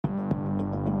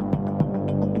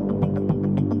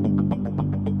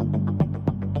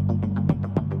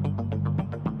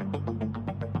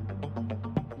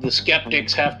the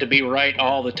skeptics have to be right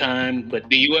all the time, but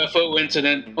the UFO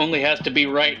incident only has to be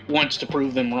right once to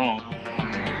prove them wrong.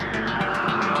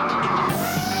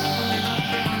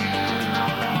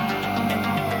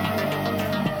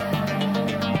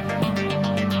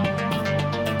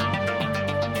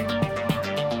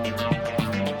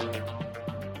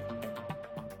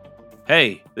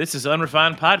 Hey, this is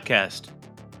Unrefined Podcast.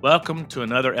 Welcome to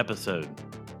another episode.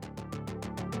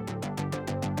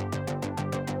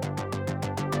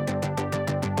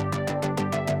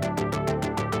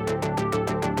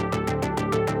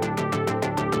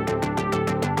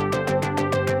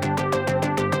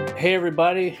 Hey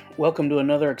everybody, welcome to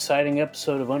another exciting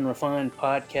episode of Unrefined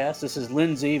Podcast. This is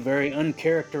Lindsay, very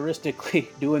uncharacteristically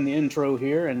doing the intro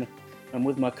here, and I'm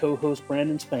with my co-host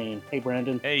Brandon Spain. Hey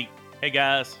Brandon. Hey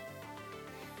guys.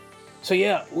 So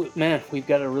yeah, we've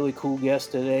got a really cool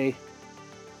guest today.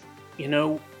 You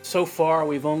know, so far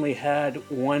we've only had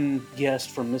one guest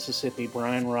from Mississippi,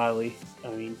 Brian Riley. I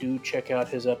mean, do check out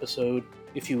his episode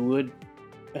if you would.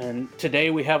 And today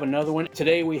we have another one.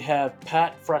 Today we have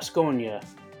Pat Frascogna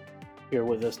here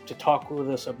with us to talk with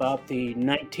us about the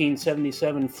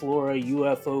 1977 Florida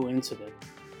UFO incident.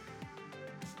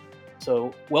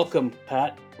 So welcome,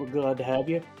 Pat. We're glad to have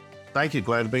you. Thank you.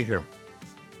 Glad to be here.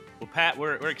 Well, Pat,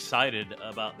 we're excited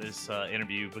about this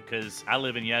interview because I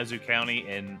live in Yazoo County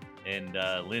and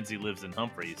Lindsay lives in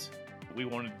Humphreys. We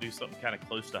wanted to do something kind of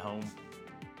close to home.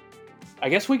 I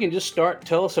guess we can just start.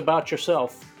 Tell us about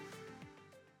yourself.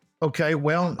 Okay,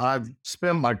 well, I've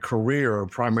spent my career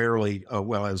primarily,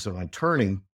 as an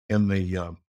attorney in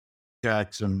the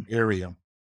Jackson area,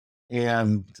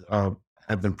 and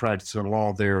I've been practicing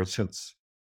law there since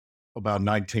about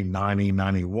 1990,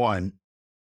 91.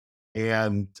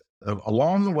 And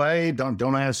along the way, don't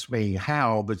ask me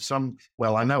how, but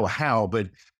I know how, but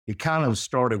it kind of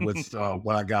started with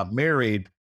when I got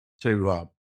married to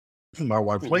my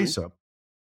wife, Lisa.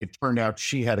 It turned out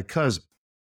she had a cousin.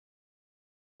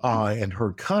 And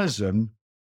her cousin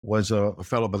was a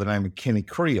fellow by the name of Kenny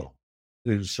Creel,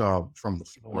 who's from the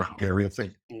Florida area. I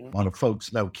think a lot of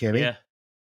folks know Kenny. Yeah.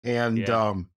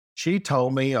 And she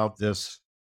told me of this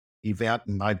event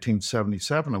in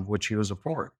 1977 of which he was a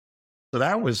part. So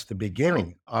that was the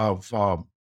beginning of,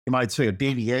 you might say, a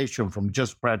deviation from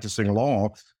just practicing law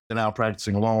to now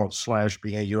practicing law /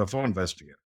 being a UFO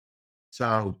investigator.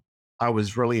 So I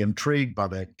was really intrigued by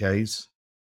that case.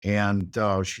 And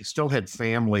she still had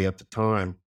family at the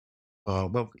time. I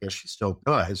guess she still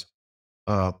does,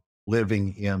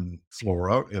 living in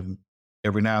Florida. And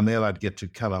every now and then I'd get to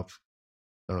kind of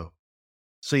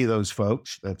see those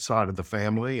folks, that side of the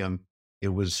family. And it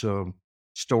was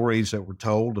stories that were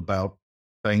told about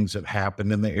things that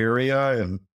happened in the area.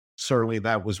 And certainly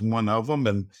that was one of them.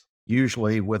 And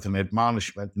usually with an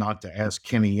admonishment not to ask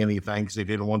Kenny anything because he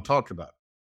didn't want to talk about it.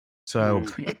 So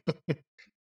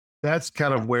that's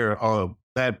kind of where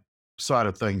that side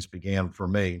of things began for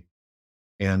me,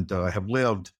 and have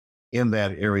lived in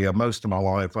that area most of my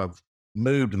life. I've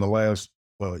moved in the last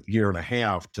year and a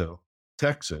half to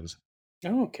Texas.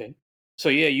 Oh, okay. So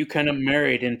yeah, you kind of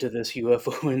married into this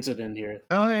UFO incident here.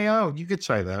 Oh, yeah, you could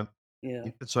say that. Yeah.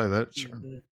 You could say that, sure.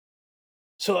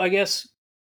 So I guess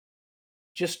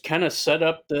just kind of set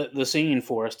up the scene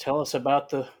for us. Tell us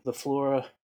about the Florida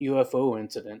UFO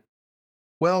incident.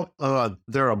 Well,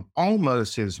 there are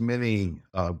almost as many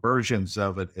versions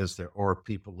of it as there are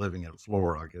people living in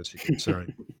Florida, I guess you could say.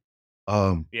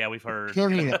 Yeah, we've heard.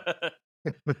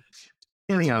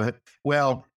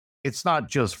 Well, it's not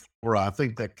just Florida. I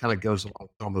think that kind of goes along with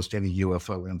almost any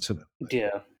UFO incident.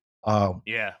 Yeah.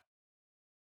 Yeah.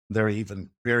 There are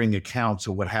even varying accounts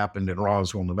of what happened in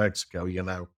Roswell, New Mexico,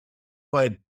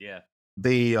 But yeah,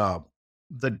 the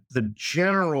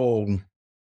general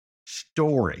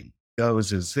story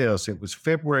goes as this. It was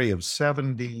February of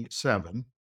 77,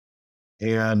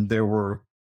 and there were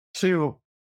two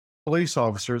police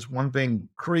officers, one being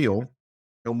Creel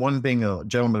and one being a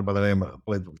gentleman by the name of, I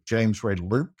believe, James Ray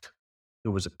Loop,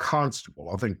 who was a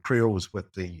constable. I think Creel was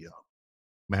with the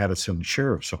Madison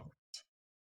Sheriff's Office.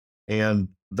 And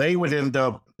they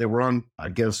were on, I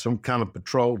guess, some kind of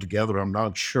patrol together. I'm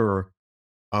not sure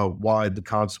why the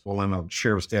constable and a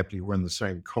sheriff's deputy were in the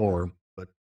same car, but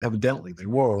evidently they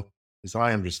were, as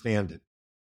I understand it.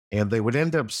 And they would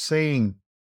end up seeing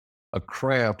a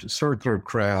circular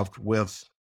craft with,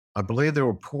 I believe there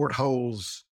were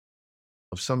portholes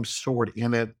of some sort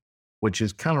in it, which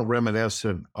is kind of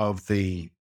reminiscent of the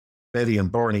Betty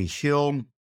and Barney Hill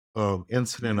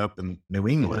incident up in New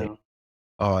England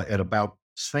at about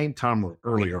the same time or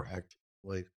earlier,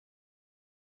 actually.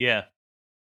 Yeah.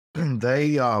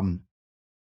 They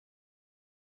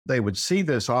they would see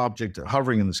this object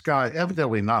hovering in the sky,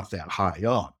 evidently not that high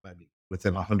up, maybe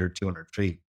within 100, 200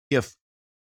 feet, if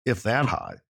that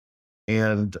high.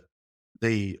 And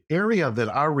the area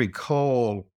that I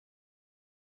recall,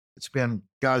 it's been,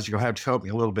 guys, you'll have to help me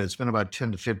a little bit. It's been about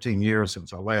 10 to 15 years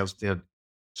since I last did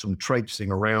some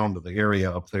traipsing around the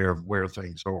area up there of where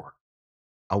things are.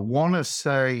 I want to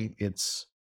say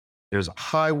there's a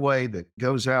highway that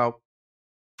goes out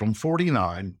from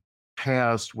 49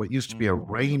 past what used to be a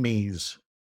Ramey's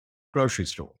grocery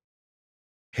store,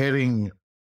 heading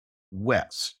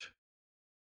west.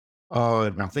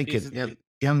 And I think it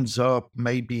ends up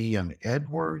maybe in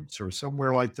Edwards or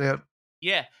somewhere like that.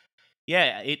 Yeah.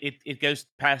 It goes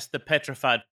past the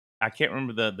petrified. I can't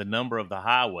remember the number of the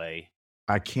highway.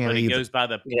 I can't But it either. goes by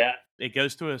it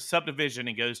goes through a subdivision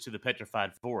and goes to the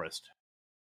petrified forest.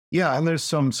 Yeah, and there's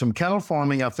some cattle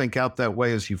farming, I think, out that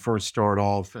way as you first start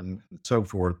off and so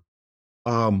forth.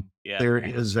 There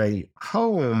is a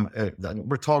home.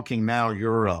 We're talking now.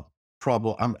 You're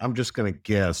probably. I'm just going to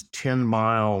guess 10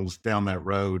 miles down that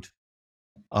road.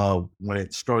 When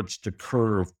it starts to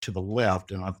curve to the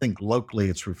left, and I think locally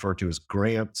it's referred to as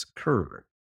Grant's Curve.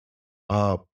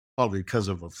 Probably because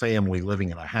of a family living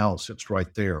in a house. It's right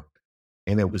there,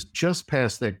 and it was just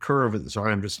past that curve, as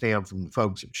I understand from the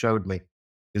folks that showed me,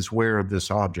 is where this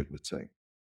object was seen.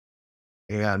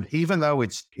 And even though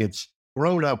it's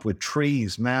grown up with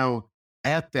trees now,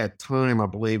 at that time, I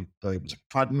believe it was a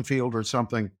cotton field or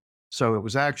something, so it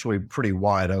was actually pretty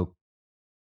wide open,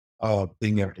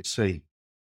 being able to see.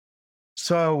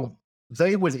 So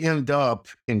they would end up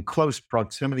in close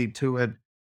proximity to it.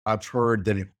 I've heard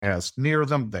that it passed near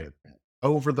them, that it passed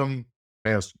over them,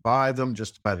 passed by them,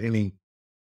 just about any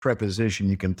preposition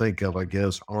you can think of, I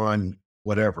guess, on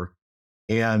whatever.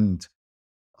 And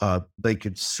they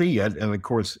could see it. And of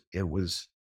course, it was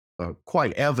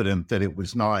quite evident that it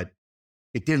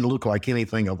didn't look like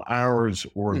anything of ours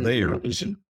or theirs.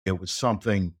 It was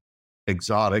something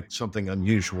exotic, something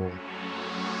unusual.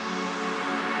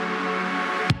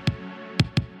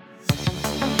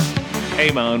 Hey,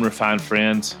 my unrefined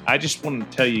friends. I just want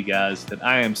to tell you guys that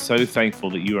I am so thankful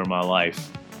that you are my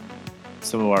life.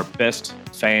 Some of our best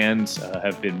fans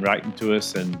have been writing to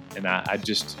us, and I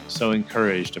just so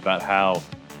encouraged about how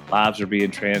lives are being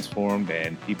transformed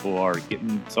and people are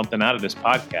getting something out of this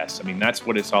podcast. I mean, that's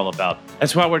what it's all about.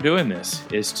 That's why we're doing this,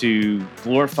 is to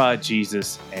glorify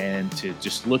Jesus and to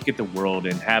just look at the world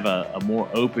and have a more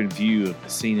open view of the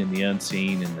seen and the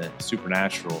unseen and the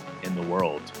supernatural in the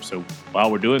world. So while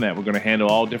we're doing that, we're going to handle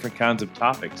all different kinds of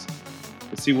topics.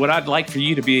 But see, what I'd like for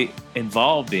you to be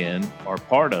involved in or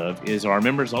part of is our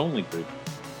members only group.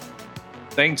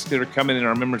 Things that are coming in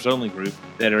our members only group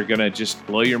that are going to just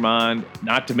blow your mind.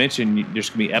 Not to mention, there's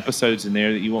going to be episodes in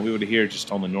there that you won't be able to hear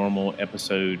just on the normal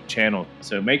episode channel.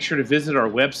 So make sure to visit our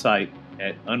website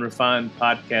at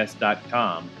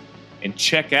unrefinedpodcast.com and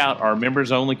check out our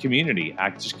members only community. I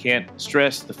just can't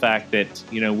stress the fact that,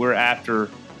 we're after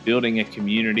building a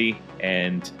community,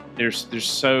 and there's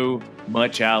so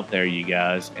much out there, you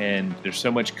guys, and there's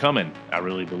so much coming. I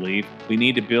really believe we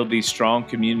need to build these strong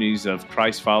communities of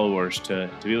Christ followers to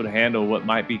be able to handle what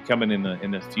might be coming in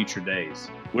the future days.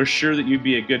 We're sure that you'd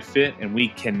be a good fit, and we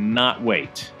cannot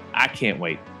wait. I can't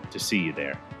wait to see you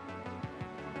there.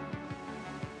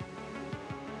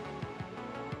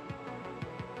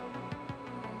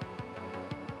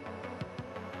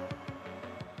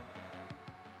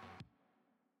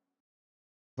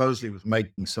 Supposedly was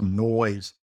making some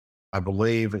noise. I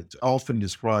believe it's often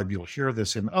described, you'll hear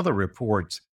this in other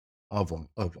reports, of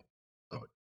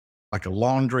like a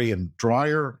laundry and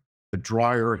dryer. The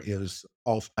dryer is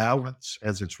off balance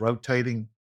as it's rotating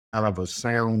out of a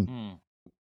sound.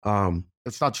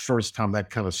 It's not the first time that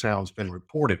kind of sound's been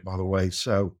reported, by the way.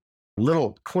 So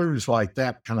little clues like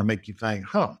that kind of make you think,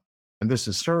 and this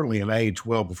is certainly an age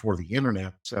well before the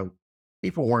internet. So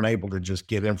people weren't able to just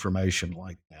get information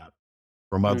like that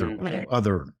from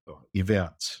other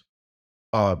events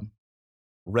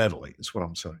readily, is what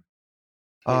I'm saying.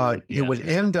 It would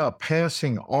end up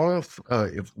passing off.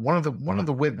 If one of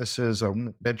the witnesses, I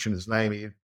won't mention his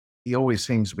name, he always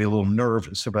seems to be a little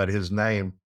nervous about his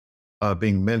name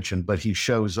being mentioned, but he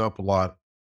shows up a lot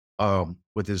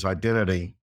with his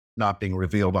identity not being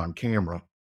revealed on camera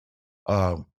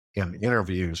in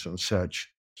interviews and such.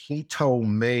 He told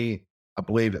me, I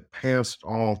believe it passed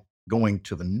off going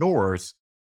to the north,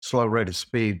 slow rate of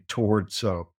speed towards,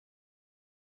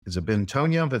 is it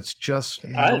Bentonia? That's just...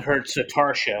 I had heard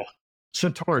Satarsha.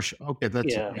 Satarsha. Okay,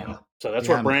 that's... Yeah. So that's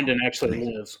where Brandon actually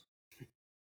lives.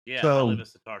 Yeah, I live in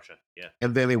Satarsha. Yeah.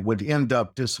 And then it would end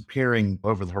up disappearing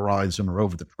over the horizon or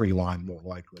over the tree line, more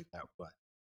likely that way.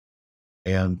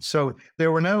 And so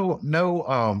there were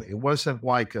it wasn't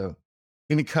like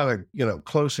any kind of,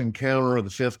 close encounter of the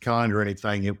fifth kind or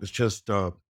anything. It was just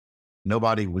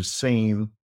nobody was seen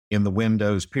in the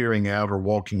windows peering out or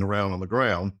walking around on the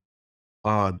ground.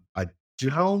 I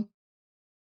don't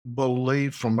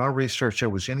believe from my research there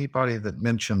was anybody that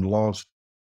mentioned lost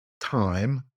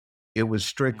time. It was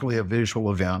strictly a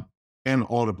visual event and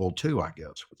audible too, I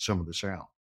guess, with some of the sound.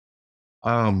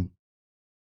 Um,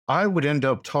 I would end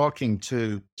up talking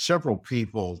to several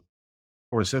people.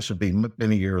 Of course, this would be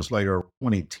many years later,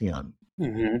 2010.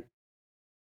 Mm-hmm.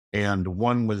 And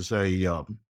one was a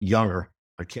younger,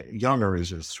 younger is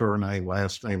his surname,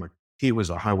 last name. He was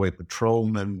a highway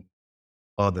patrolman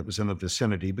that was in the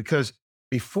vicinity. Because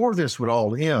before this would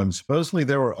all end, supposedly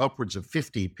there were upwards of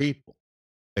 50 people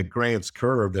at Grant's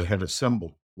Curve that had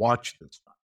assembled, watched this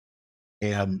thing.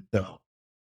 And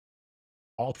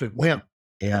off it went.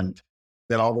 And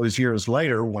then all those years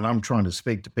later, when I'm trying to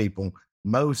speak to people,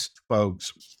 most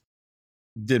folks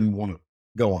didn't want to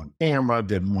go on camera,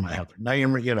 didn't want to have their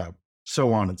name,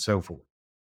 so on and so forth.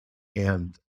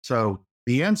 And so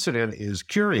the incident is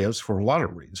curious for a lot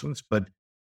of reasons, but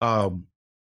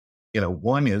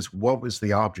one is, what was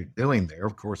the object doing there?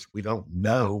 Of course, we don't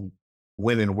know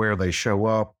when and where they show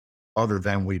up, other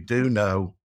than we do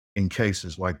know in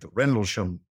cases like the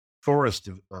Rendlesham Forest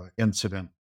incident,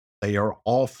 they are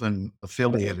often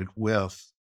affiliated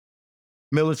with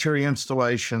military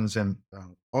installations and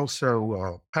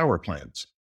also power plants.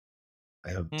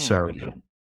 And so,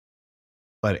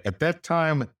 but at that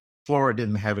time, Florida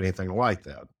didn't have anything like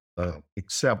that,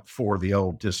 except for the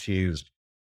old disused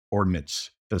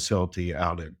ordnance facility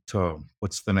out at,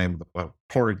 what's the name of the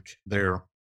park there?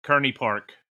 Kearney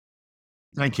Park.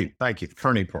 Thank you.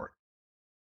 Kearney Park.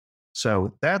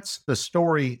 So that's the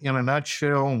story in a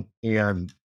nutshell.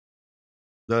 And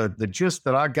the gist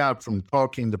that I got from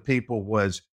talking to people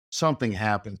was something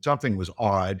happened. Something was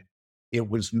odd. It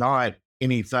was not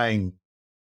anything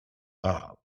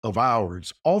of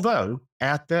ours. Although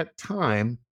at that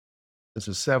time, this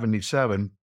is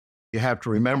 77, you have to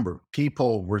remember,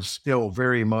 people were still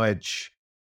very much,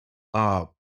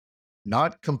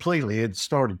 not completely, it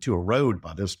started to erode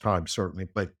by this time, certainly,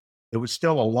 but there was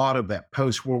still a lot of that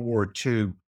post-World War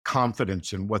II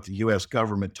confidence in what the U.S.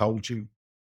 government told you,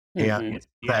 Mm-hmm.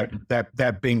 and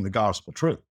that being the gospel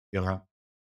truth,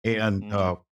 and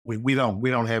we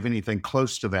don't have anything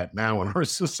close to that now in our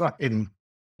society,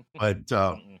 but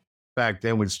back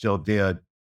then we still did.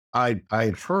 I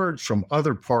had heard from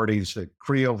other parties that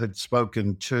Creel had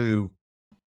spoken to.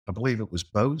 I believe it was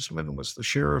Bozeman was the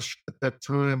sheriff at that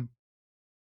time.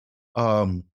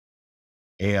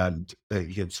 And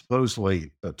he had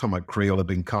supposedly, talking about Creel, had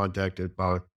been contacted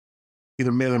by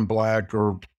either Men in Black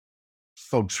or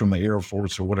folks from the Air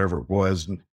Force or whatever it was,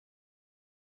 and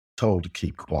told to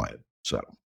keep quiet. So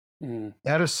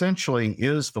that essentially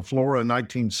is the Florida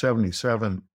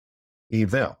 1977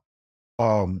 event.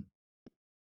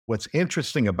 What's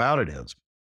interesting about it is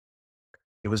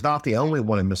it was not the only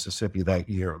one in Mississippi that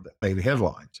year that made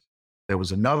headlines. There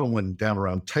was another one down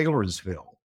around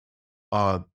Taylorsville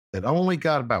that only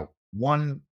got about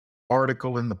one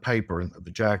article in the paper, in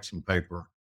the Jackson paper.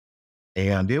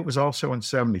 And it was also in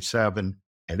 77.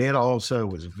 And it also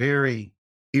was very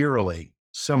eerily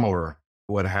similar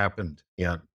to what happened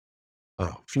in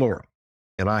Florida.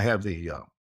 And I have the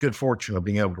good fortune of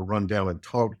being able to run down and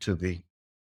talk to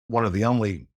one of the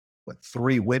only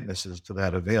three witnesses to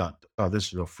that event.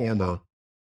 This is a former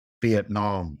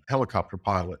Vietnam helicopter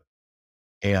pilot,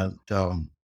 and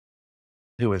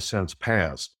who has since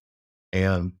passed.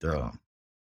 And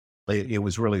it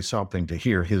was really something to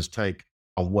hear his take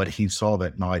on what he saw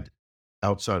that night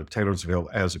outside of Taylorsville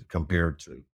as it compared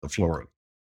to the Florida.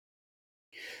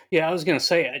 Yeah, I was going to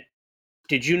say,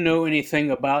 did you know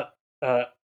anything about?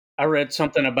 I read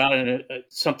something about it,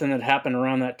 something that happened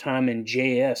around that time in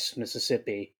JS,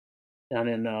 Mississippi, down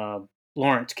in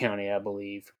Lawrence County, I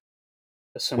believe.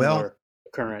 A similar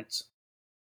occurrence.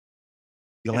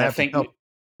 You'll have to tell,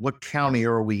 what county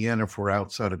are we in if we're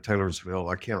outside of Taylorsville?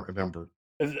 I can't remember.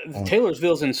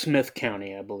 Taylorsville's in Smith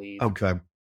County, I believe. Okay.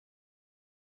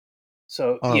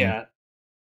 So, yeah.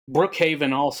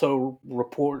 Brookhaven also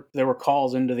there were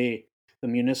calls into the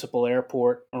municipal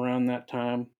airport around that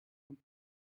time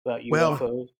about UFOs.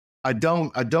 Well, I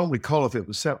don't recall if it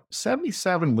was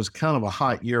 77 was kind of a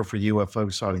hot year for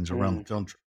UFO sightings around the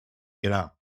country,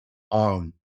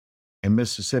 and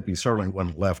Mississippi certainly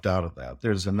wasn't left out of that.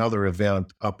 There's another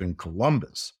event up in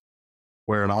Columbus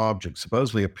where an object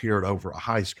supposedly appeared over a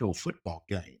high school football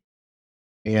game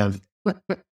and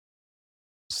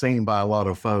seen by a lot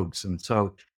of folks. And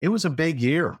so it was a big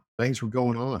year. Things were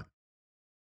going on.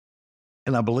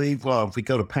 And I believe if we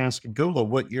go to Pascagoula,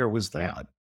 what year was that?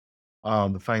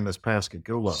 The famous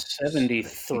Pascagoula.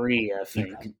 73, I Yeah,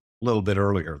 think. a little bit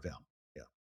earlier then. Yeah.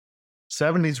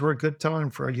 70s were a good time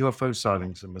for UFO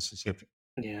sightings in Mississippi.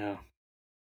 Yeah.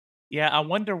 Yeah, I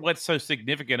wonder what's so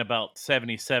significant about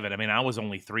 77. I mean, I was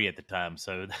only 3 at the time,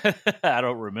 so I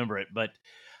don't remember it, but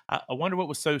I wonder what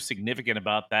was so significant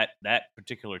about that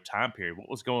particular time period. What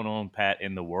was going on, Pat,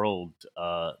 in the world,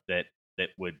 that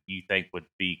would you think would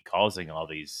be causing all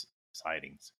these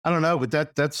sightings? I don't know, but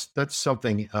that's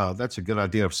something that's a good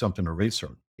idea of something to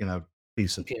research,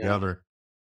 piece it Yeah. together.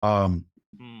 Um,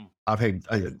 Hmm. I've had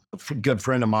good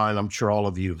friend of mine, I'm sure all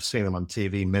of you have seen him on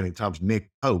TV many times, Nick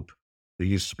Pope, who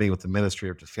used to be with the Ministry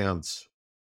of Defense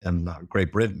in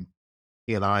Great Britain.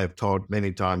 He and I have talked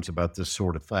many times about this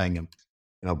sort of thing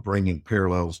and, bringing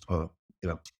parallels,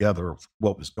 together of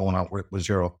what was going on. Was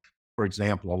there, for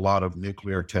example, a lot of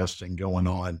nuclear testing going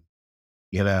on,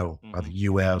 by the Hmm.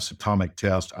 U.S. atomic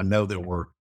test? I know there were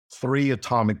 3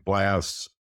 atomic blasts,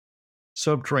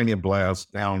 subterranean blasts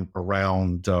down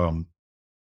around,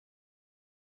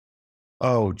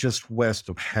 just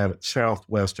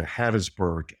southwest of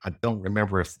Hattiesburg. I don't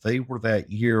remember if they were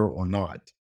that year or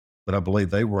not, but I believe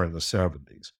they were in the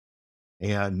 70s.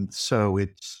 And so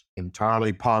it's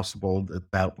entirely possible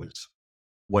that that was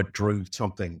what drew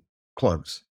something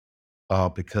close,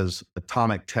 because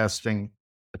atomic testing,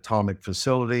 atomic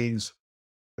facilities,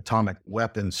 atomic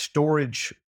weapons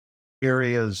storage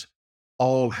areas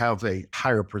all have a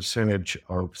higher percentage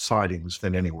of sightings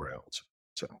than anywhere else.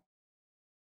 So,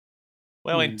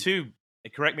 Well, and Mm. 2,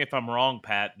 correct me if I'm wrong,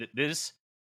 Pat, this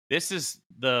is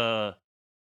the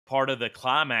part of the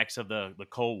climax of the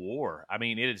Cold War. I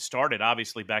mean, it had started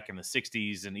obviously back in the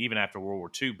 60s and even after World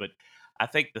War II, but I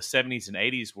think the 70s and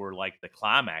 80s were like the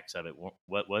climax of it.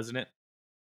 What wasn't it?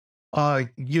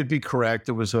 you'd be correct.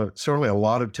 There was certainly a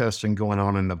lot of testing going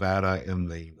on in Nevada in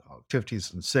the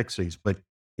 50s and 60s, but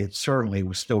it certainly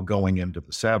was still going into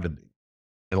the 70s.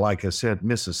 And like I said,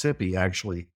 Mississippi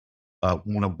actually,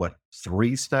 one of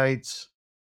 3 states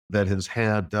that has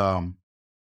had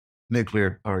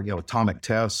nuclear or atomic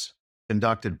tests,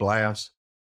 conducted blasts,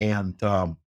 and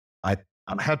I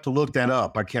had to look that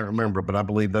up. I can't remember, but I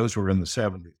believe those were in the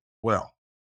 70s. Well,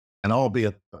 and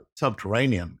albeit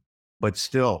subterranean, but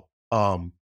still,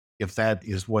 if that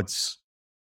is what's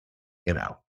you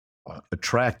know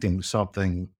attracting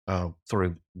something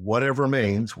through whatever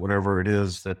means, whatever it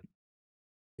is that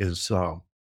is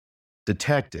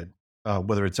detected,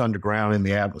 whether it's underground in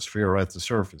the atmosphere or at the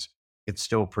surface, it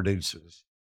still produces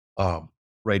um,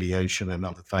 radiation and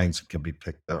other things that can be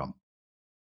picked up.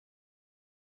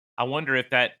 I wonder if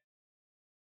that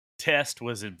test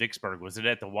was in Vicksburg. Was it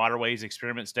at the Waterways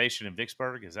Experiment Station in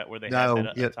Vicksburg? Is that where they had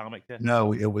that No, atomic test?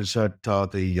 no, it was at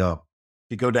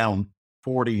you go down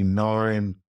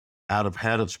 49 out of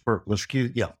Hattiesburg.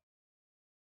 Excuse, yeah,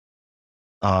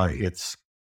 it's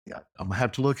yeah. I'm gonna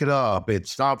have to look it up.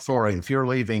 It's not far. If you're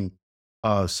leaving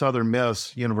Southern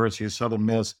Miss, University of Southern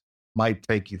Miss, might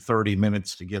take you 30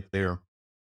 minutes to get there.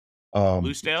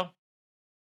 It's, Bluesdale?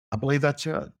 I believe that's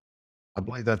it. I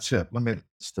believe that's it.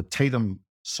 It's the Tatum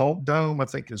Salt Dome, I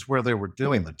think, is where they were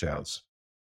doing the tests.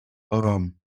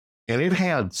 Um, and it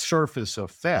had surface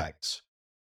effects.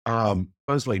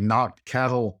 Supposedly knocked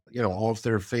cattle, off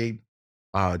their feet.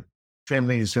 Uh,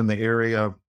 Families in the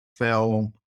area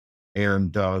fell,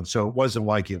 and so it wasn't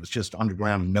like it was just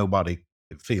underground and nobody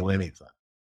could feel anything.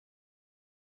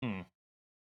 Hmm.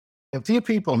 And few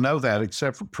people know that,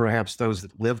 except for perhaps those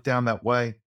that live down that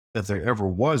way, that there ever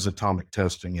was atomic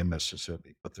testing in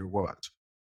Mississippi, but there was.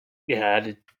 Yeah, I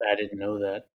didn't know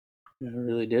that. I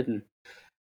really didn't.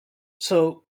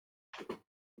 So,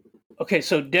 okay,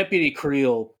 so Deputy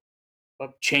Creel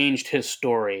changed his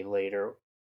story later,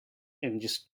 and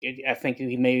I think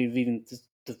he may have even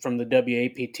from the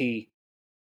WAPT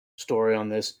story on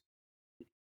this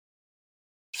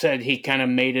said he kind of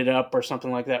made it up or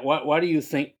something like that. Why do you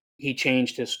think he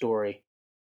changed his story?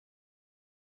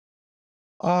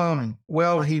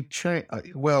 Well, he changed.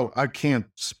 Well, I can't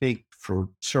speak for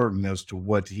certain as to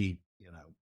what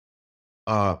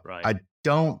Right. I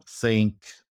don't think,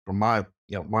 from my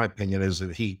opinion, is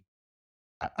that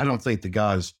I don't think the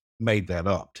guys made that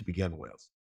up to begin with,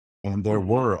 and there Mhm.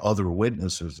 were other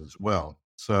witnesses as well.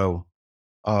 So,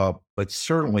 but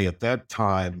certainly at that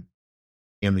time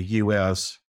in the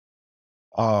U.S.,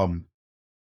 um,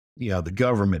 yeah, the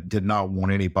government did not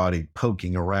want anybody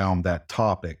poking around that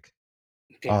topic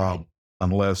Yeah.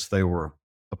 unless they were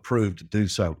approved to do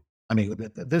so. I mean,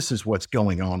 this is what's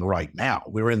going on right now.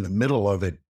 We're in the middle of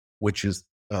it, which is,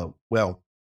 well,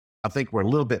 I think we're a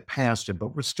little bit past it,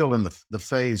 but we're still in the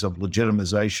phase of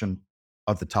legitimization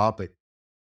of the topic.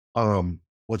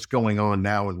 what's going on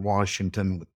now in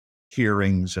Washington with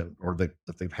hearings that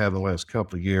they've had the last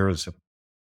couple of years,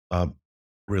 uh,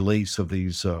 release of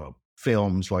these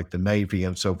films like the Navy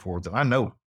and so forth. And I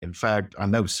know, in fact, I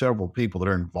know several people that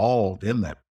are involved in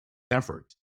that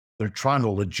effort. They're trying to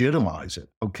legitimize it,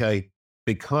 okay,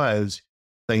 because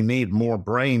they need more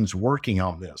brains working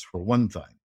on this, for one thing.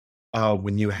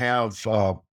 When you have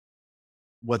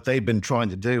what they've been trying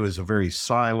to do is a very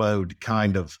siloed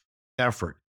kind of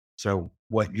effort. So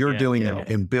what you're doing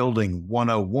in building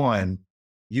 101,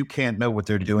 you can't know what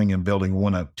they're doing in building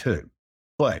 102.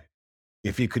 But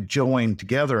if you could join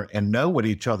together and know what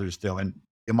each other's doing,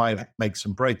 you might make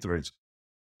some breakthroughs.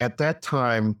 At that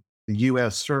time, the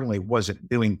U.S. certainly wasn't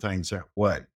doing things that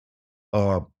way.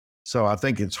 So I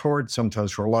think it's hard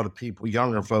sometimes for a lot of people,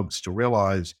 younger folks, to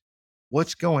realize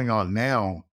what's going on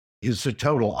now is the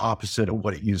total opposite of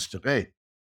what it used to be.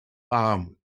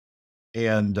 Um,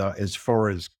 and as far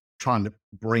as trying to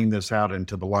bring this out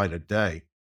into the light of day.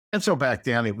 And so back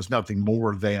then, it was nothing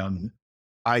more than,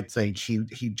 I think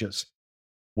he just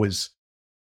was,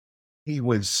 he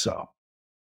was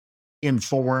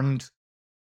informed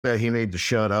that he needed to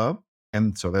shut up.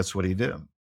 And so that's what he did.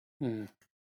 Hmm.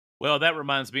 Well, that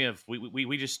reminds me of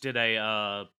we just did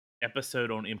a episode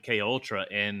on MK Ultra,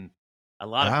 and a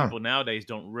lot of people nowadays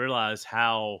don't realize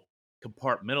how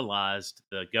compartmentalized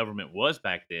the government was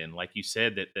back then. Like you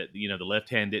said, that you know, the left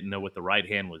hand didn't know what the right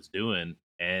hand was doing,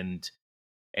 and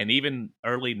even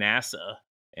early NASA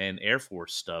and Air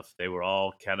Force stuff, they were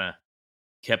all kind of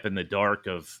kept in the dark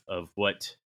of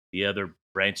what the other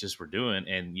branches were doing.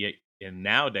 And yet, and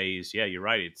nowadays, yeah, you're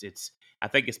right. It's I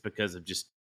think it's because of just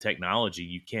technology.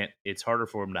 You can't. It's harder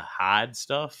for them to hide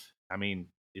stuff. I mean,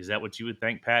 is that what you would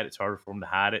think, Pat? It's harder for them to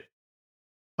hide it.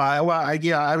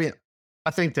 Yeah, I mean,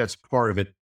 I think that's part of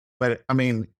it. But I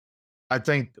mean, I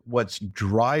think what's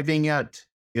driving it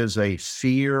is a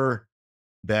fear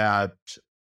that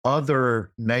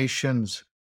other nations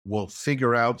will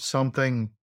figure out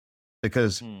something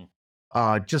because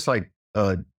just like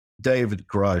David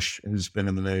Grush, who's been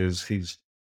in the news, he's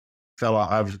a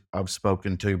fellow I've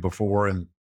spoken to before, and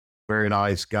very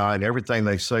nice guy, and everything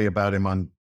they say about him on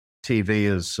TV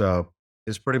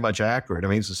is pretty much accurate. I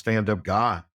mean, he's a stand-up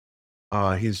guy.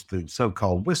 He's the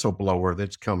so-called whistleblower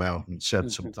that's come out and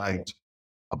said some things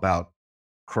about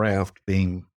craft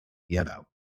being, you know,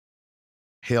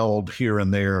 held here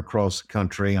and there across the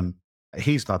country. And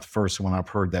he's not the first one I've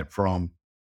heard that from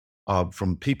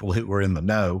people who were in the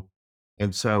know.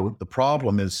 And so the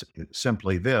problem is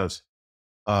simply this,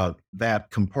 that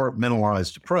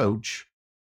compartmentalized approach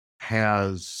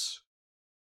has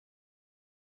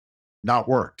not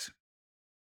worked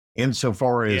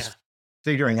insofar as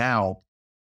figuring out,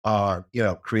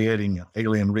 creating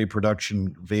alien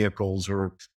reproduction vehicles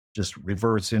or just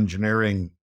reverse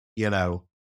engineering,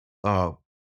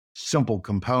 simple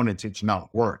components. It's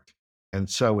not worked. And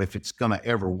so if it's going to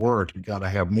ever work, you got to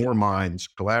have more minds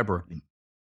collaborating.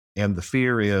 And the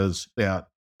fear is that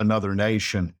another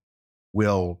nation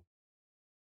will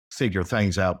figure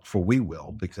things out before we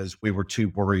will, because we were too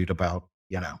worried about,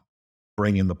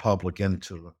 bringing the public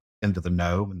into the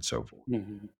know and so forth.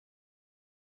 Mm-hmm.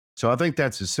 So I think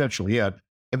that's essentially it.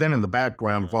 And then in the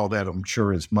background of all that, I'm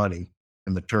sure, is money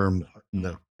in the term,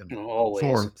 Always.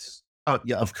 form.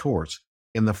 Yeah, of course,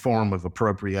 in the form of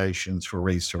appropriations for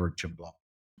research and blah.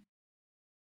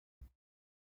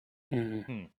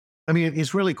 Mm-hmm. I mean,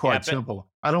 it's really quite simple.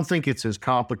 I don't think it's as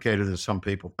complicated as some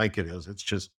people think it is. It's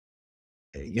just,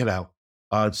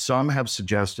 some have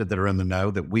suggested that are in the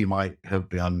know that we might have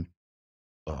been,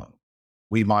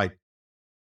 we might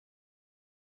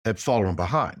have fallen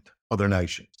behind other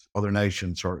nations. Other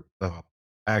nations are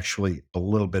actually a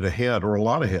little bit ahead or a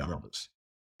lot ahead of us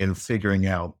in figuring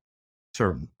out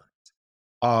certain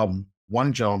things.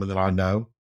 One gentleman that I know,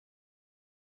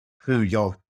 who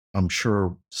y'all, I'm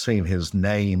sure, seen his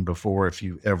name before if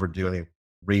you ever do any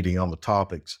reading on the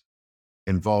topics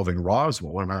involving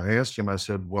Roswell. And I asked him, I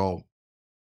said, well,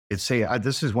 this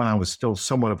is when I was still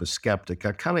somewhat of a skeptic.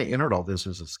 I kind of entered all this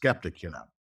as a skeptic,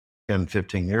 10,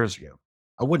 15 years ago.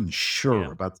 I wasn't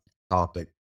sure about the topic.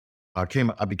 I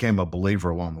became a believer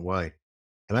along the way.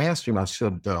 And I asked him, I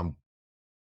said,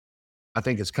 I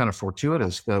think it's kind of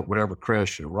fortuitous that whatever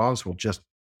crashed at Roswell just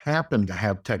happened to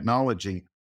have technology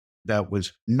that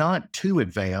was not too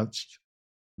advanced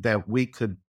that we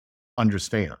could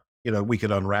understand, we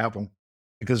could unravel,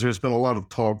 because there's been a lot of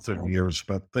talk through the years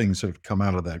about things that have come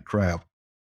out of that craft.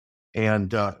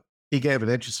 And he gave an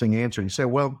interesting answer. He said,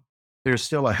 well, there's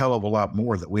still a hell of a lot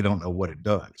more that we don't know what it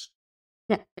does.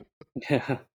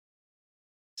 Yeah.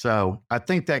 So I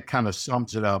think that kind of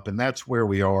sums it up. And that's where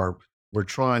we are. We're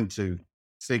trying to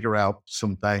figure out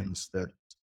some things that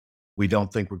we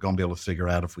don't think we're going to be able to figure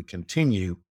out if we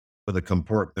continue with a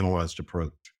compartmentalized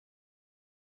approach.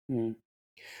 Mm.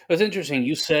 It's interesting.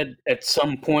 You said at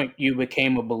some point you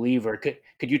became a believer.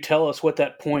 Could you tell us what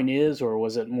that point is, or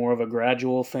was it more of a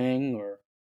gradual thing? Or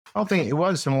I don't think it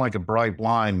wasn't like a bright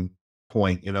line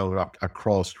point, I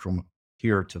crossed from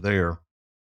here to there.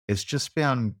 It's just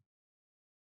been,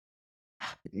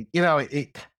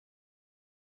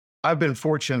 I've been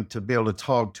fortunate to be able to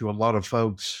talk to a lot of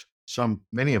folks,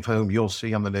 many of whom you'll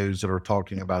see on the news that are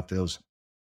talking about this.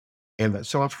 And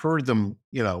so I've heard them,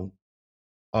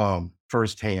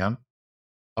 firsthand,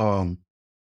 um,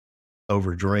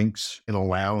 over drinks in a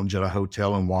lounge at a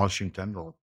hotel in Washington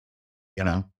or, you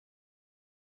know,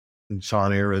 in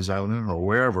Tucson, Arizona or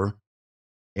wherever.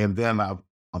 And then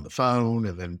on the phone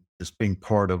and then just being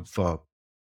part of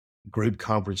group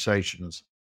conversations,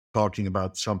 talking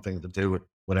about something to do with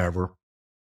whatever.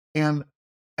 And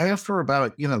after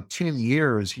about, 10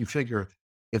 years, you figure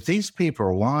if these people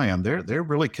are lying, they're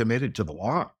really committed to the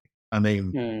lie. I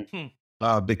mean, mm,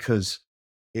 Hmm. because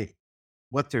it,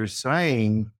 what they're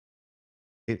saying,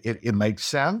 it makes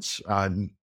sense.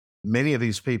 Many of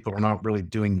these people are not really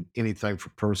doing anything for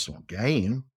personal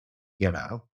gain, you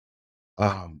know.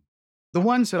 Um, the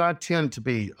ones that I tend to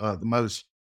be the most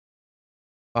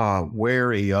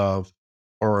wary of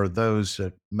are those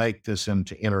that make this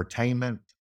into entertainment.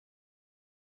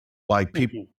 Like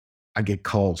people, mhm, I get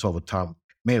calls all the time.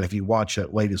 Man, if you watch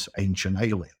that latest Ancient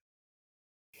Alien,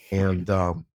 and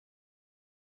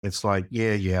it's like,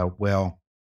 yeah. Well,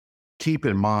 keep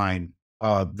in mind,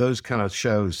 those kind of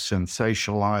shows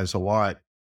sensationalize a lot,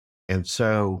 and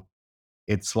so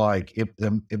it's like it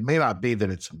may not be that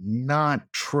it's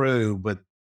not true, but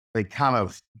they kind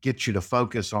of get you to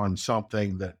focus on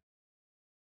something that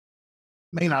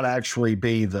may not actually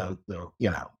be the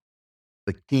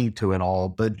key to it all.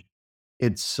 But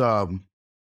it's I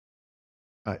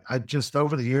just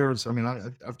over the years, I mean,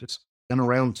 I've just been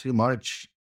around too much.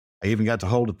 I even got to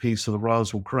hold a piece of the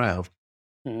Roswell craft.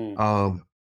 mhm. Um,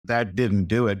 that didn't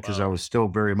do it because I Wow. was still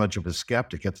very much of a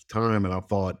skeptic at the time, and I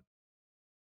thought,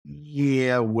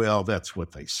 yeah, well, that's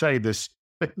what they say. This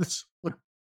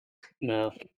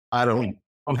No, I don't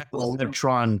have an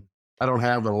electron. I don't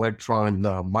have an electron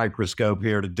microscope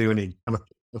here to do any kind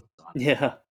of.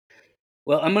 yeah.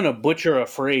 Well, I'm going to butcher a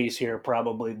phrase here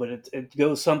probably, but it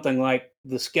goes something like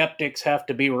the skeptics have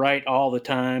to be right all the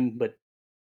time, but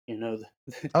you know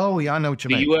Oh yeah, I know what you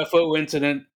the mean. UFO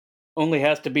incident only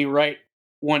has to be right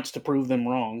once to prove them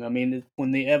wrong. I mean,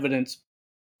 when the evidence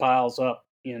piles up,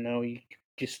 you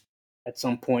just at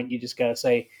some point you just got to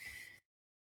say,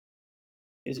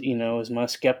 is my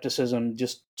skepticism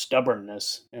just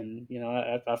stubbornness? And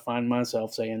I find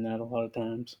myself saying that a lot of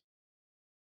times.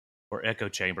 Or echo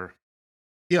chamber.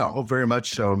 Yeah, oh, very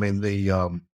much so. I mean,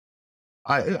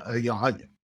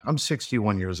 I'm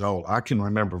 61 years old. I can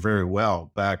remember very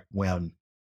well back when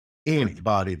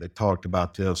anybody that talked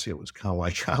about this, it was kind of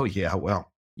like, oh yeah,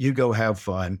 well, you go have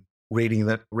fun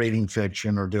reading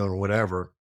fiction or doing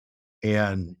whatever.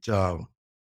 And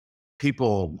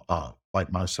people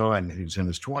like my son, who's in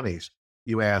his 20s,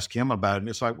 you ask him about it, and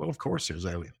it's like, well, of course there's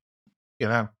aliens. You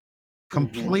know, Hmm.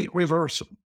 complete reversal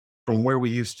from where we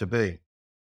used to be.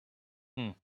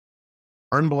 Hmm.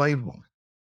 Unbelievable.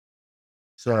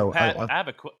 Well, So Pat, I I have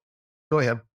go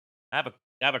ahead. I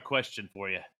have a question for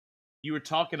you. You were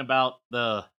talking about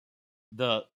the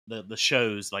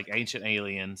shows like Ancient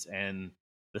Aliens and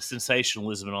the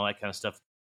sensationalism and all that kind of stuff.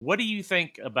 What do you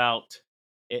think about?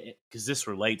 Because this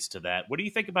relates to that. What do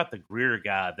you think about the Greer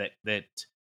guy that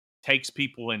takes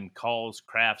people and calls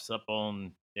crafts up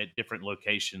on at different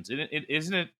locations?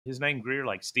 Isn't it his name Greer,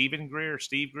 like Stephen Greer,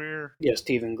 Steve Greer? Yeah,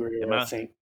 Stephen Am Greer, I I?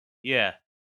 think. Yeah.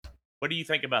 What do you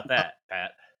think about that,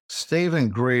 Pat? Stephen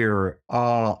Greer,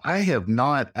 I have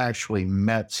not actually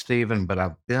met Stephen, but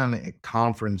I've been at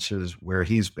conferences where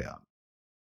he's been.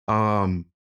 Um,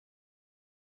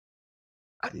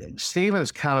 Stephen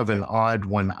is kind of an odd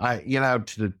one.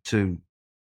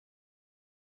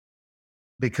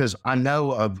 Because I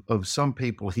know of some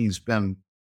people he's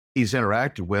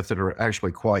interacted with that are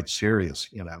actually quite serious,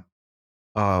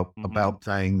 Mm-hmm. about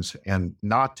things, and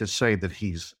not to say that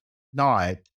he's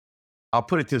not. I'll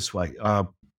put it this way: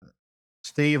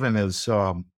 Stephen is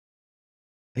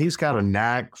he's got a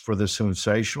knack for the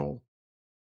sensational.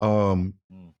 Um,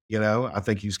 Mm. I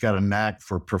think he's got a knack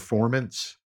for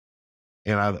performance,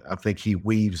 and I think he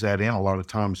weaves that in a lot of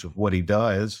times with what he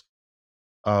does.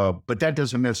 But that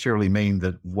doesn't necessarily mean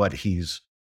that what he's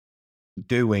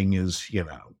doing is,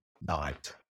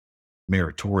 not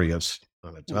meritorious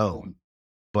on its Hmm. own.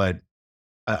 But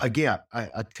again,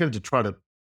 I tend to try to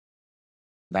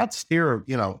not steer,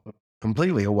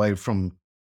 completely away from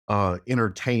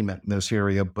entertainment in this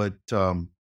area, but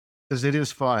because it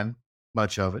is fun,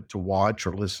 much of it to watch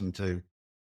or listen to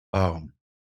um,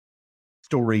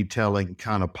 storytelling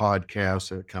kind of podcasts,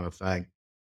 that kind of thing.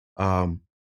 Um,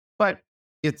 but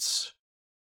it's,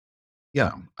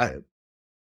 I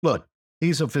look,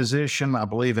 he's a physician, I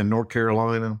believe, in North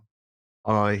Carolina.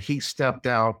 He stepped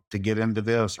out to get into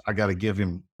this. I got to give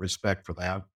him respect for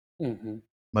that. Hmm.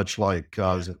 Much like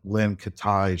is it Lynn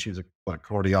Katai, she's a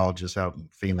cardiologist out in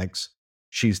Phoenix.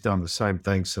 She's done the same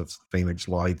thing since the Phoenix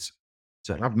Lights.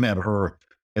 So I've met her.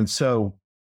 And so,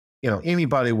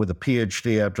 anybody with a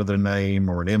PhD after their name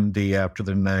or an MD after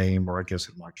their name, or I guess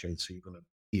in my case, even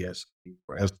a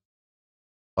PhD,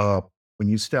 uh, when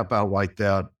you step out like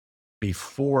that,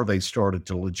 before they started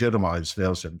to legitimize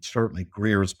this, and certainly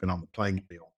Greer's been on the playing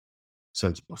field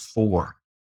since before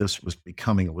this was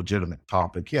becoming a legitimate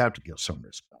topic, you have to give some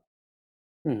respect.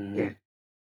 Hmm.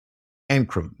 And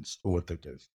credence to what they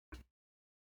do.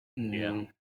 Yeah. Hmm.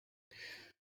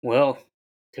 Well,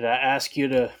 could I ask you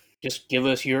to just give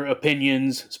us your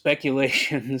opinions,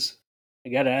 speculations? I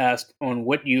got to ask on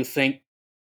what you think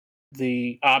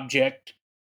the object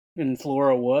in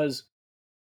Flora was.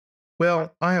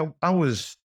 Well, I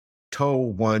was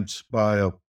told once by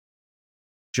a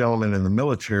gentleman in the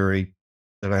military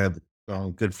that I had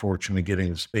the good fortune of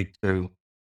getting to speak to,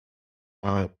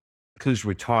 uh, who's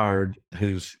retired,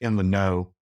 who's in the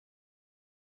know,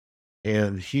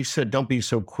 and he said, "Don't be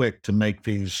so quick to make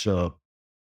these.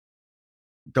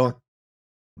 Don't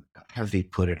how did he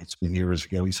put it? It's been years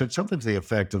ago. He said something to the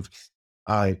effect of,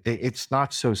 it's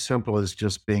not so simple as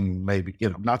just being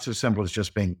not so simple as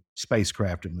just being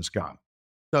spacecraft in the sky."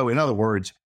 So, in other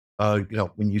words,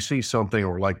 when you see something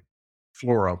or like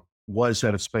Flora was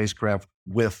that a spacecraft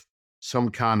with some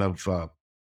kind of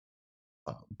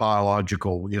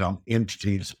biological,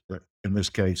 entities, in this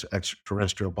case,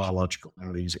 extraterrestrial biological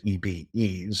entities,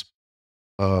 EBEs.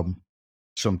 Um,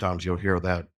 Sometimes you'll hear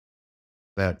that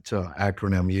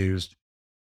acronym used.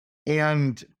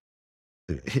 And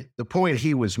the point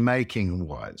he was making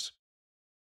was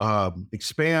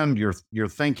expand your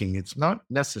thinking. It's not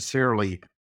necessarily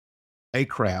a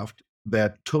craft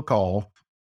that took off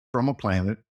from a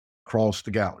planet across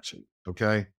the galaxy.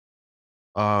 Okay,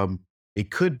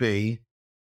 it could be,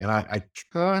 and I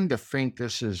kind of think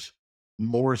this is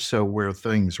more so where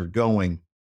things are going,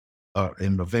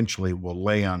 and eventually will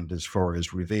land as far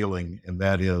as revealing, and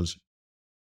that is,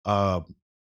 uh,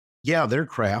 yeah, their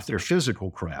craft, their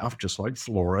physical craft, just like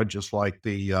Flora, just like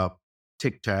the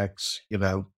Tic Tacs,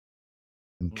 and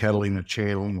Hmm. Catalina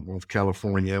Channel in North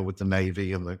California with the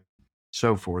Navy and the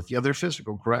so forth. Yeah, they're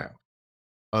physical craft.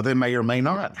 They may or may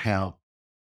not have,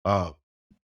 uh,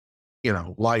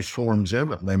 life forms in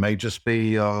them. They may just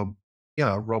be,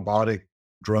 robotic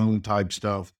drone type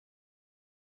stuff.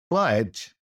 But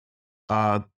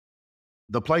uh,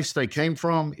 the place they came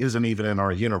from isn't even in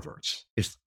our universe.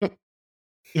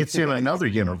 It's in another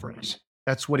universe.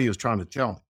 That's what he was trying to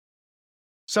tell me.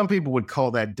 Some people would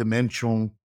call that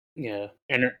dimensional, Yeah,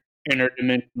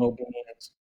 interdimensional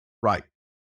beings. right?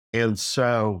 And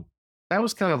so that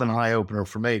was kind of an eye opener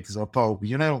for me because I thought,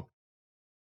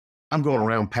 I'm going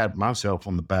around patting myself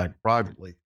on the back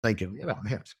privately, thinking,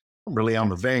 yes, I'm really on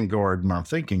the vanguard in my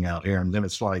thinking out here. And then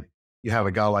it's like you have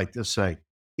a guy like this say,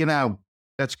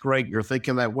 that's great. You're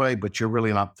thinking that way, but you're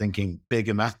really not thinking big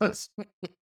enough.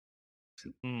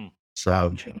 Mm.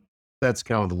 So that's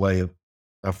kind of the way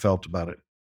I felt about it.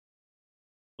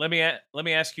 Let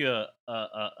me ask you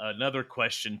another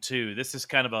question too. This is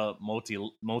kind of a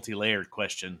multi layered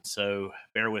question, so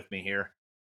bear with me here.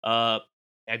 Uh,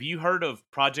 have you heard of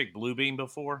Project Bluebeam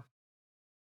before?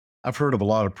 I've heard of a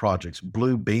lot of projects.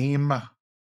 Blue Beam.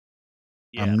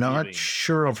 Yeah, I'm not Bluebeam.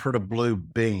 sure I've heard of Blue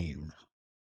Beam.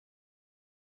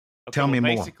 Okay, Tell well, me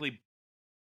more.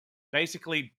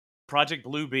 basically, Project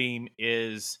Bluebeam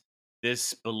is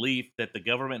this belief that the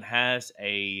government has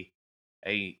and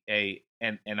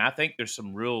I think there's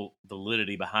some real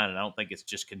validity behind it. I don't think it's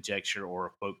just conjecture or a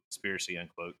quote conspiracy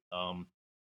unquote.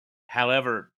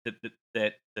 However,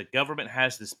 that the government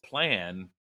has this plan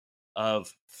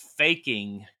of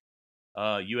faking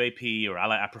UAP, or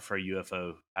I prefer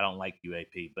UFO. I don't like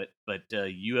UAP, but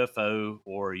UFO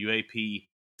or UAP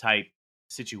type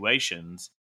situations,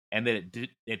 and that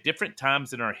at different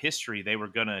times in our history they were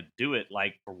going to do it.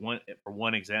 Like for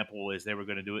one example is they were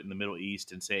going to do it in the Middle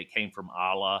East and say it came from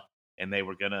Allah, and they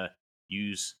were going to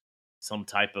use some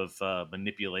type of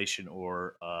manipulation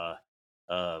or uh,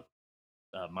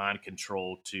 mind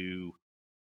control to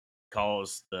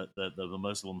cause the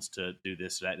Muslims to do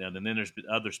this or that. And then there's been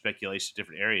other speculation in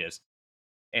different areas.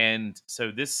 And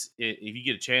so this, if you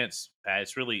get a chance, Pat,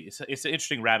 it's an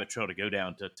interesting rabbit trail to go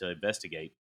down to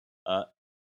investigate. Uh,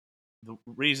 the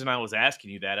reason I was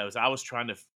asking you that I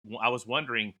was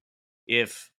wondering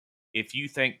if you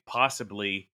think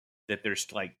possibly that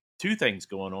there's like two things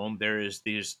going on. There is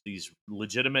these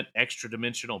legitimate extra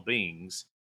dimensional beings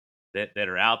that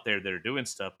are out there that are doing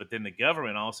stuff, but then the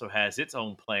government also has its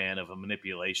own plan of a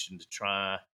manipulation to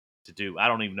try to do. I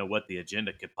don't even know what the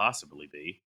agenda could possibly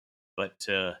be, but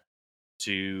to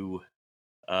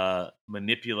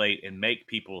manipulate and make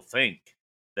people think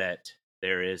that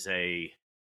there is a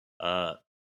uh,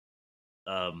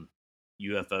 um,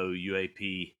 UFO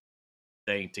UAP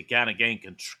thing to kind of gain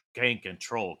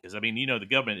control. Because I mean, the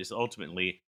government is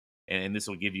ultimately, and this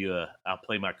will give you I'll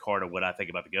play my card of what I think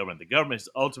about the government. The government is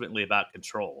ultimately about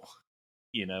control,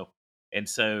 you know, and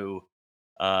so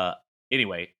uh,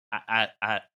 anyway,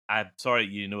 I'm sorry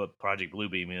you know what Project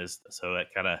Bluebeam is, so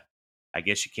that kind of, I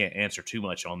guess you can't answer too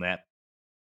much on that.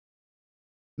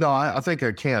 No, I think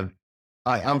I can.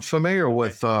 I'm familiar Okay.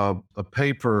 with a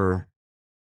paper.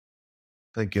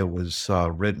 I think it was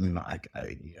written.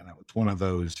 It's one of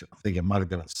those. I think it might have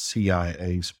been a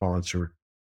CIA sponsored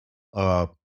uh,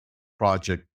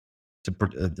 project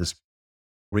this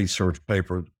research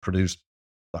paper produced.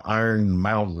 The Iron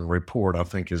Mountain Report, I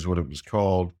think, is what it was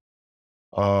called.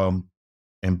 Um,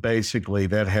 and basically,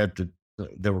 that had to.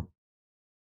 There were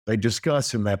they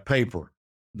discuss in that paper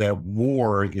that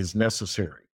war is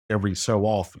necessary every so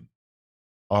often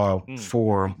Hmm.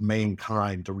 for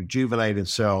mankind to rejuvenate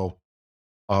itself,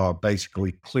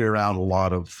 basically clear out a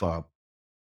lot of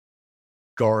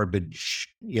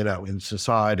garbage, in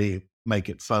society, make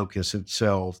it focus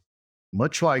itself,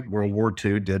 much like World War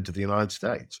II did to the United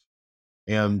States,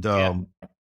 and Yeah.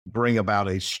 bring about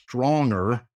a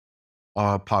stronger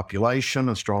population,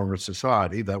 a stronger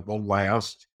society that will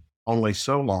last only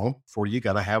so long before you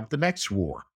got to have the next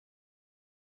war.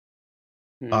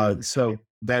 Mm. So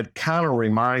that kind of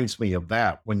reminds me of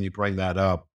that when you bring that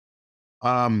up.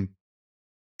 Um,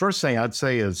 First thing I'd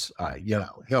say is,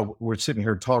 hell, we're sitting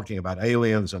here talking about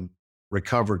aliens and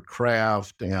recovered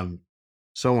craft and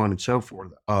so on and so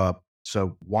forth.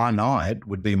 So why not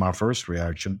would be my first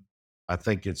reaction. I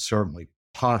think it's certainly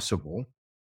possible.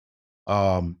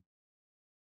 Um,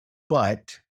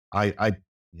 but I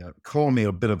call me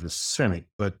a bit of a cynic,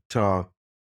 but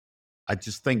I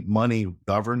just think money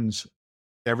governs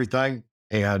everything.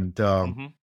 And Hmm.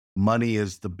 money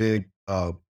is the big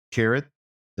carrot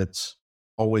that's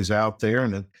always out there.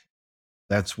 And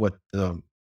that's what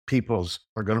people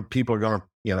are going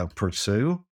to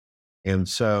pursue. And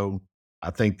so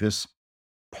I think this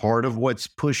part of what's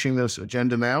pushing this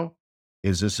agenda now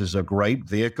is this is a great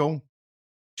vehicle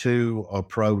to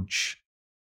approach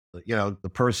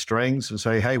the purse strings and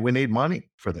say, hey, we need money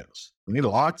for this, we need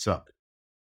lots of it.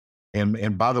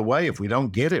 And by the way, if we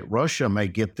don't get it, Russia may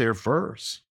get there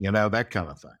first, that kind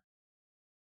of thing.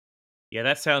 Yeah,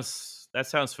 that sounds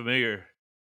familiar.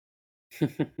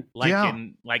 Like Yeah.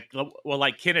 in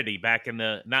like Kennedy back in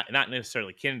the, not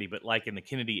necessarily Kennedy, but like in the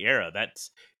Kennedy era.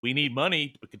 That's, we need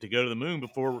money to go to the moon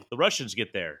before the Russians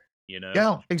get there. You know.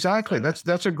 Yeah, exactly. So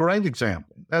That's a great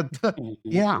example. Mhm.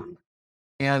 Yeah.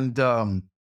 And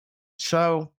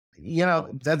so,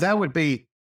 that would be,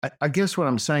 I guess what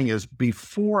I'm saying is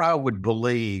before I would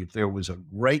believe there was a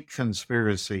great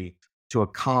conspiracy to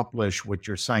accomplish what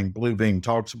you're saying Blue Beam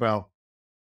talks about,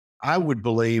 I would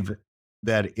believe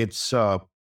that it's a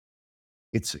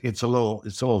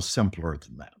little simpler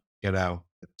than that.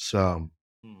 It's hmm.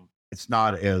 it's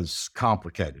not as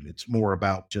complicated. It's more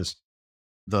about just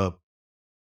the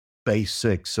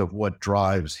basics of what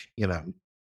drives,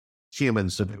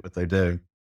 humans to do what they do.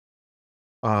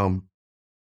 Um,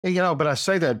 And, but I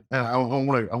say that I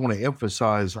want to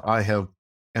emphasize I have,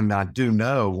 and I do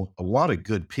know a lot of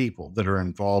good people that are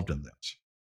involved in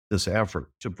this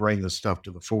effort to bring this stuff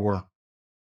to the fore.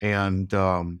 And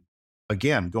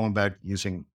again, going back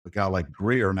using a guy like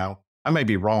Greer. Now, I may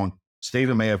be wrong.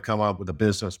 Stephen may have come up with a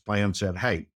business plan, said,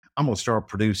 "Hey, I'm going to start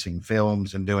producing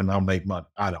films and doing. I'll make money."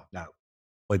 I don't know,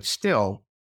 but still,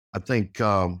 I think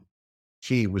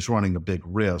he was running a big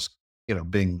risk,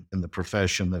 being in the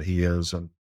profession that he is, and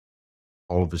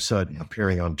all of a sudden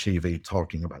appearing on TV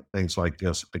talking about things like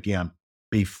this again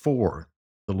before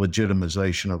the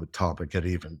legitimization of the topic had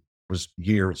even was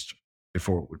years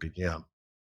before it would begin.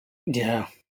 Yeah.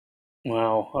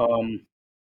 Wow.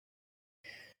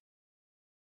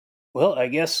 Well, I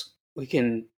guess we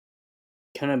can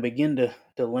kind of begin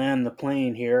to land the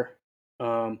plane here.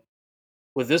 Um,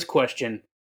 with this question,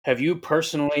 have you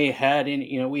personally had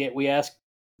any? We ask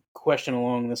question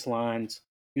along this lines.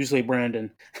 Usually,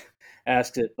 Brandon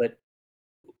asks it, but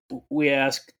we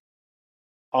ask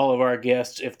all of our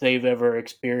guests if they've ever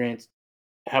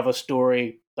have a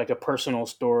story, like a personal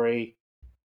story,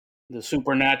 the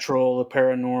supernatural, the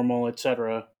paranormal,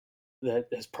 etc., that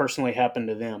has personally happened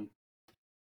to them.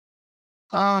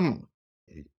 Um,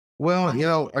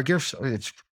 well, I guess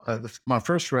it's my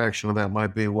first reaction to that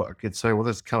might be what I could say. Well,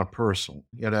 that's kind of personal,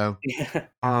 Yeah.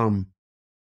 Um,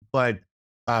 but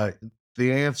uh,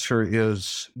 the answer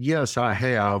is yes, I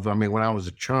have. I mean, when I was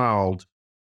a child,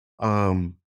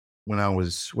 um,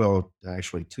 well,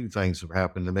 actually, two things have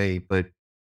happened to me. But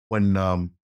when I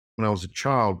was a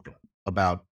child,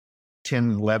 about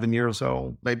 10, 11 years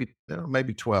old, maybe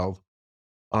 12,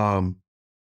 um,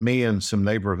 me and some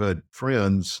neighborhood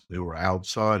friends who were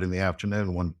outside in the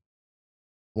afternoon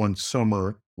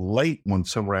late one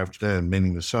summer afternoon,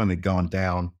 meaning the sun had gone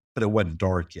down, but it wasn't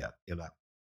dark yet.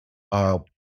 Uh,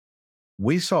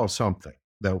 we saw something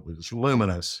that was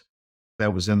luminous,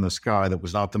 that was in the sky, that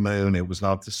was not the moon, it was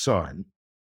not the sun,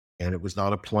 and it was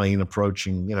not a plane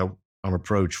approaching, on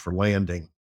approach for landing.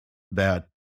 That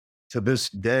to this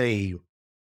day,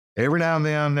 every now and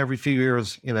then, every few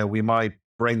years, we might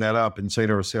bring that up and say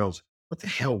to ourselves, what the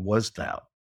hell was that?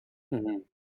 Mhm.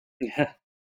 Yeah.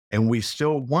 And we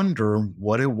still wonder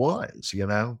what it was.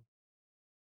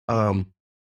 Um,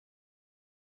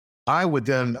 I would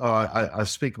then, I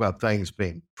speak about things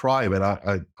being private.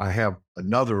 I have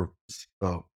another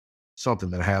uh, something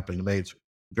that happened to me. It's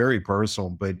very personal,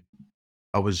 but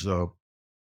I was,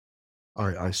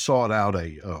 I sought out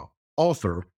a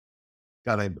author,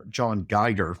 guy named John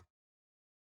Geiger,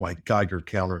 like Geiger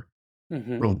counter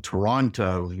Hmm. from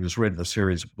Toronto. He was written a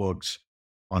series of books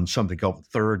on something called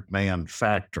third man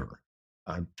factor.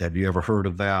 Have you ever heard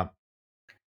of that?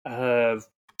 I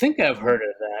think I've heard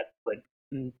of that, but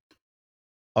mm,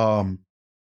 Um,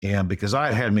 and because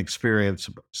I had an experience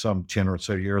some 10 or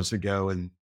so years ago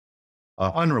and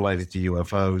unrelated to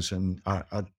UFOs, and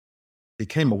I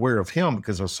became aware of him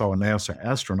because I saw a NASA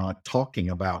astronaut talking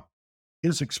about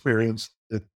his experience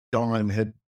that Don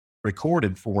had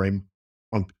recorded for him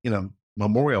on,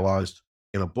 memorialized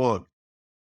in a book.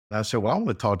 And I said, well, I want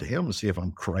to talk to him and see if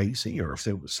I'm crazy or if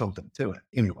there was something to it.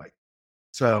 Anyway,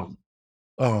 so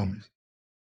um,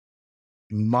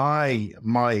 my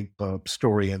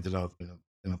story ended up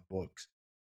in a book,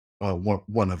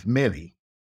 one of many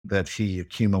that he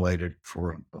accumulated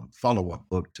for a follow-up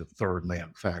book to Third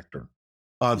Man Factor.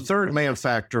 Third Man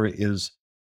Factor is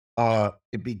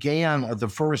it began the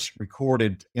first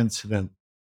recorded incident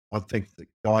I think that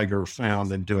Geiger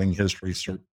found in doing his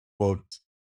research books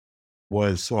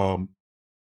was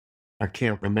I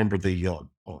can't remember the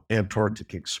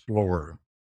Antarctic explorer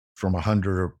from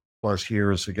 100 plus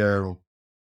years ago.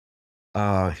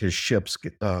 His ships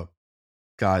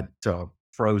got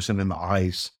frozen in the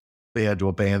ice. They had to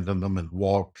abandon them and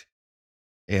walk.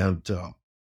 And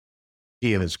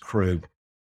he and his crew.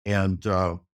 And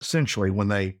essentially, when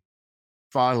they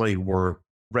finally were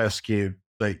rescued,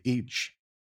 they each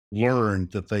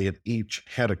learned that they had each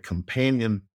had a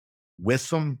companion with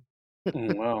them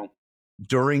wow.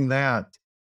 during that.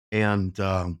 And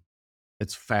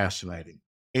it's fascinating.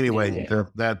 Anyway, Yeah.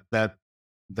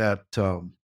 that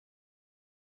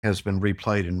has been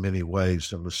replayed in many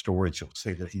ways in the stories. You'll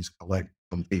see that he's collected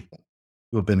from people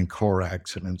who have been in car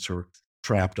accidents or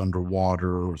trapped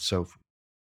underwater or so forth.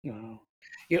 Wow.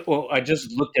 Yeah. Well, I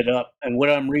just looked it up, and what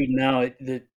I'm reading now,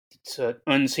 it's an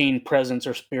unseen presence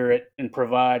or spirit and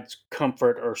provides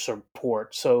comfort or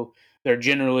support. So they're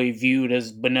generally viewed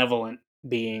as benevolent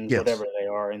beings, Yes, whatever they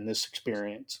are in this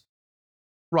experience.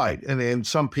 right. And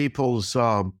some people's,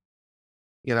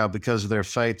 because of their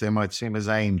faith, they might see him as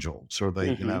angels, or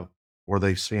Hmm. or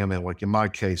they see him in, like in my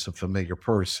case, a familiar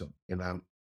person.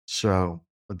 So,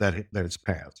 but that is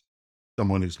past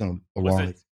someone who's known Was it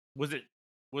alive. was it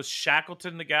was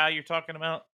Shackleton the guy you're talking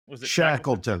about? Was it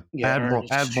Shackleton? Shackleton, Yeah, Admiral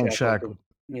Ernest Admiral Shackleton. Shackleton.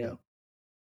 Yeah.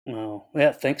 Yeah. Wow.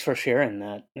 Yeah. Thanks for sharing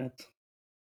that. Yeah,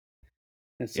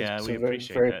 It's we a very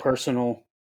appreciate very that. personal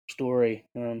story.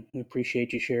 We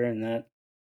appreciate you sharing that.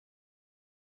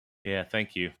 Yeah,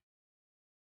 thank you.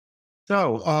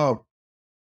 So,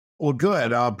 well,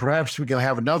 good. Perhaps we can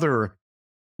have another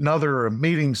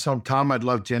meeting sometime. I'd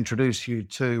love to introduce you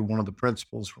to one of the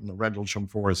principals from the Rendlesham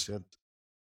Forest,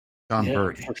 John Yeah,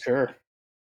 Birdie. for sure.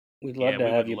 We'd Yeah, love to we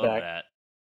would have you love back. that.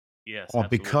 Yes, Well,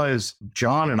 absolutely. because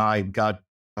John and I got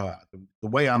the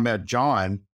way I met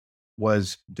John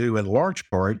was due in large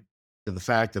part to the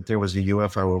fact that there was a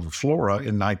UFO over Florida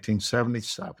in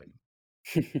 1977.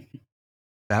 That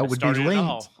That would be started it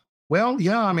all. linked. Well,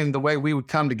 yeah, I mean, the way we would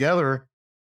come together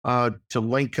to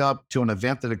link up to an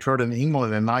event that occurred in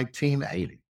England in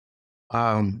 1980.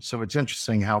 So it's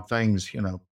interesting how things,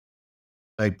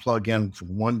 they plug in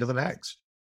from one to the next,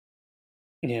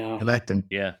 Yeah. connecting.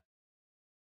 Yeah.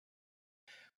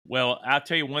 Well, I'll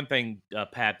tell you one thing,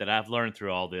 Pat, that I've learned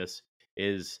through all this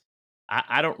is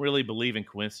I don't really believe in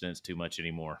coincidence too much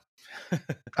anymore.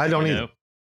 I don't You either.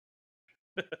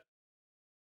 know?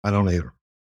 I don't either.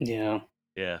 Yeah.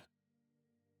 Yeah.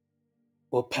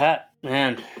 Well, Pat,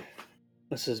 man,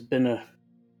 this has been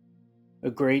a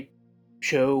great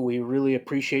show. We really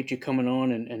appreciate you coming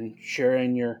on and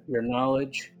sharing your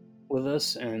knowledge with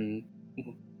us, and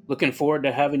looking forward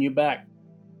to having you back.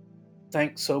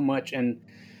 Thanks so much. And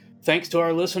thanks to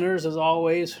our listeners, as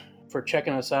always, for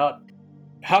checking us out.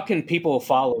 How can people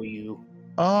follow you?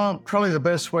 Probably the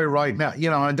best way right now.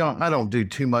 I don't do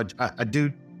too much. I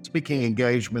do speaking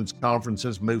engagements,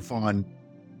 conferences, MUFON.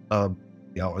 I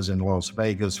was in Las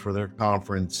Vegas for their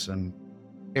conference, and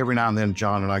every now and then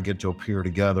John and I get to appear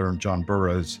together, and John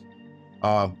Burroughs.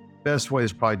 Best way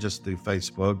is probably just through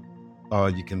Facebook.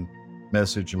 You can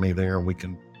message me there, and we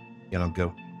can,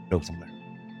 go from there.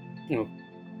 You know,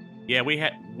 Yeah,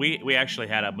 we actually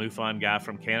had a MUFON guy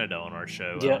from Canada on our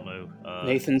show. Yeah. I don't know,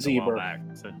 Nathan a while Zieber. back.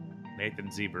 So Nathan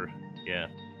Zieber. Yeah.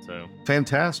 So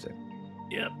Fantastic.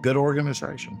 yeah. Good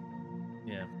organization.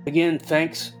 Yeah. Again,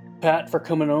 thanks, Pat, for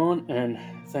coming on, and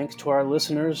thanks to our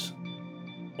listeners.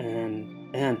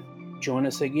 And join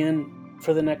us again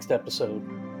for the next episode.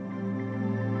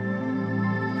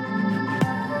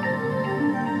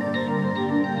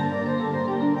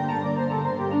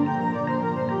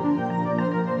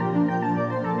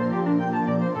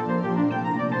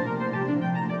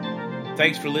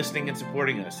 Thanks for listening and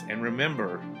supporting us. And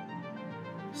remember,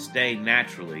 stay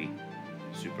naturally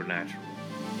supernatural.